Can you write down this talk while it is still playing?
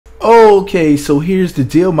Okay, so here's the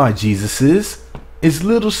deal, my Jesuses. Is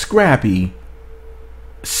Lil Scrappy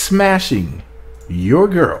smashing your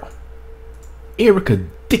girl, Erica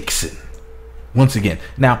Dixon, once again?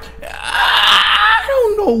 Now, I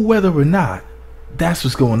don't know whether or not that's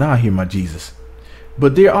what's going on here, my Jesus,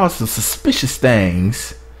 but there are some suspicious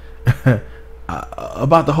things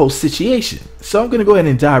about the whole situation. So I'm going to go ahead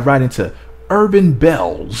and dive right into Urban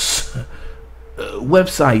Bell's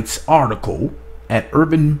website's article at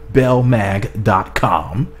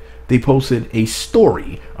urbanbellmag.com. They posted a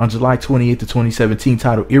story on July 28th, 2017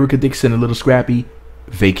 titled Erica Dixon and Lil Scrappy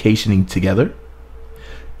Vacationing Together.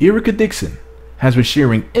 Erica Dixon has been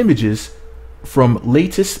sharing images from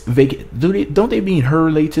latest don't they mean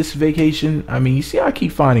her latest vacation? I mean, you see, I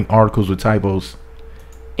keep finding articles with typos.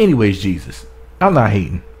 Anyways, Jesus, I'm not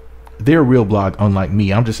hating. They're a real blog, unlike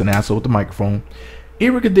me. I'm just an asshole with the microphone.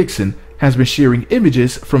 Erica Dixon has been sharing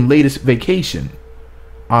images from latest vacation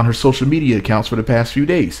on her social media accounts for the past few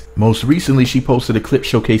days. Most recently, she posted a clip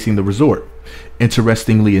showcasing the resort.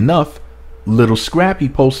 Interestingly enough, Lil Scrappy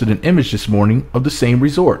posted an image this morning of the same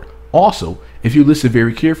resort. Also, if you listen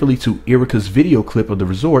very carefully to Erica's video clip of the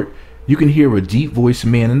resort, you can hear a deep voiced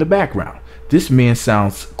man in the background. This man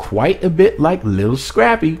sounds quite a bit like Lil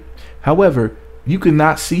Scrappy. However, you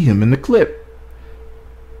cannot see him in the clip.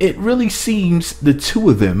 It really seems the two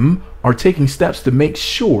of them are taking steps to make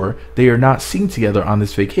sure they are not seen together on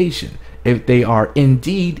this vacation, if they are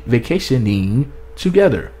indeed vacationing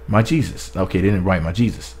together. My Jesus. Okay, they didn't write my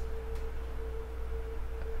Jesus.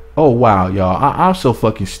 Oh wow, y'all, I'm so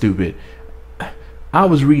fucking stupid. I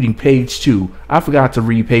was reading page 2. I forgot to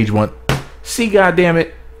read page 1. See,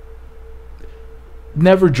 goddammit.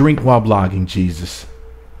 Never drink while blogging, Jesus.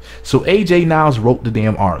 So AJ Niles wrote the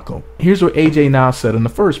damn article. Here's what AJ Niles said on the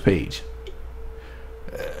first page.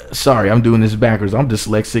 Sorry, I'm doing this backwards. I'm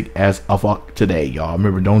dyslexic as a fuck today, y'all.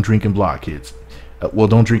 Remember, don't drink and blog, kids. Well,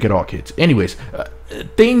 don't drink at all, kids. Anyways,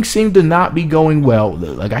 things seem to not be going well.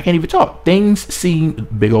 Like, I can't even talk. Things seem,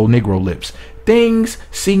 big old Negro lips. Things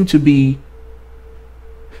seem to be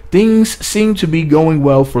going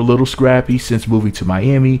well for Lil Scrappy since moving to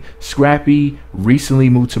Miami. Scrappy recently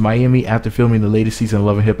moved to Miami after filming the latest season of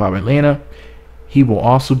Love and Hip Hop Atlanta. He will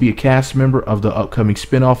also be a cast member of the upcoming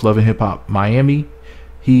spinoff Love and Hip Hop Miami.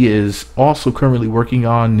 He is also currently working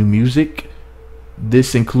on new music.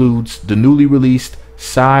 This includes the newly released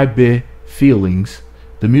Side Feelings.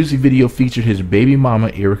 The music video featured his baby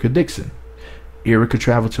mama, Erica Dixon. Erica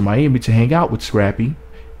traveled to Miami to hang out with Scrappy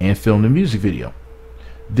and film the music video.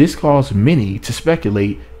 This caused many to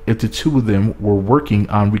speculate if the two of them were working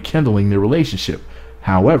on rekindling their relationship.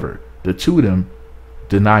 However, the two of them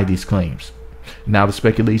denied these claims. Now the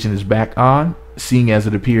speculation is back on, seeing as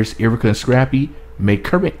it appears Erica and Scrappy may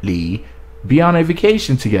currently be on a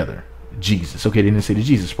vacation together. Jesus. Okay, they didn't say the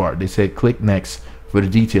Jesus part. They said click next for the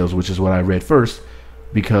details, which is what I read first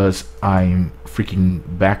because I'm freaking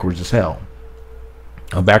backwards as hell.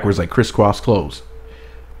 I'm backwards like crisscross clothes.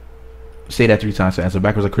 Say that 3 times fast. I'm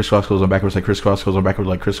backwards like crisscross clothes. I'm backwards like crisscross clothes. I'm backwards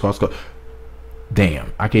like crisscross clothes.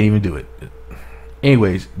 Damn, I can't even do it.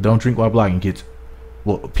 Anyways, don't drink while blogging, kids.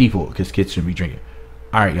 Well, people, because kids shouldn't be drinking.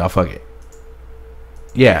 All right, y'all, fuck it.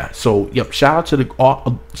 Yeah, so yep, shout out to the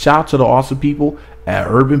awesome people at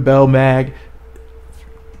Urban Bell Mag.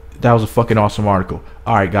 That was a fucking awesome article.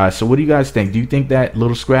 All right, guys, so what do you guys think? Do you think that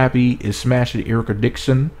Lil Scrappy is smashing Erica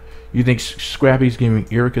Dixon? You think Scrappy's giving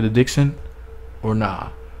Erica the Dixon, or nah?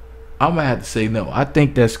 I'm gonna have to say no. I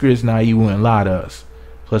think that Skriz Naive wouldn't lie to us.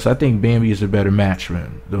 Plus, I think Bambi is a better match for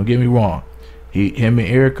him. Don't get me wrong. Him and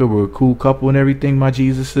Erica were a cool couple and everything, my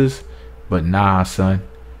Jesuses. But nah, son.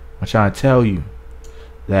 I'm trying to tell you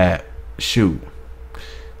that, shoot,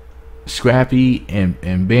 Scrappy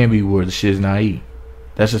and Bambi were the Shiz Naive.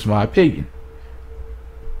 That's just my opinion.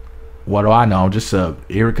 What do I know? I'm just a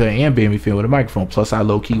Erica and Bambi fan with a microphone. Plus, I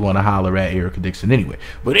low-key want to holler at Erica Dixon anyway.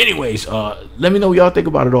 But anyways, let me know what y'all think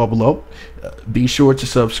about it all below. Be sure to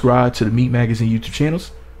subscribe to the Meat Magazine YouTube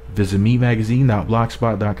channels. Visit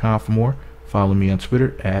meatmagazine.blogspot.com for more. Follow me on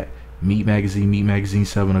Twitter at Meat Magazine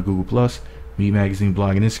 7 on Google+, Meat Magazine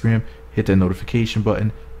blog and Instagram. Hit that notification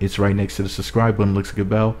button. It's right next to the subscribe button. Looks like a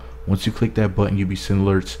bell. Once you click that button, you'll be sent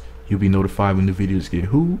alerts. You'll be notified when new videos get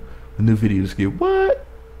who? When new videos get what?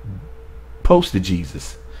 Posted,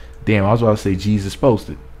 Jesus. Damn, I was about to say Jesus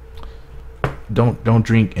posted. Don't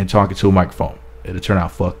drink and talk into a microphone. It'll turn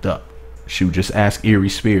out fucked up. Shoot, just ask Erie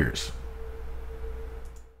Spears.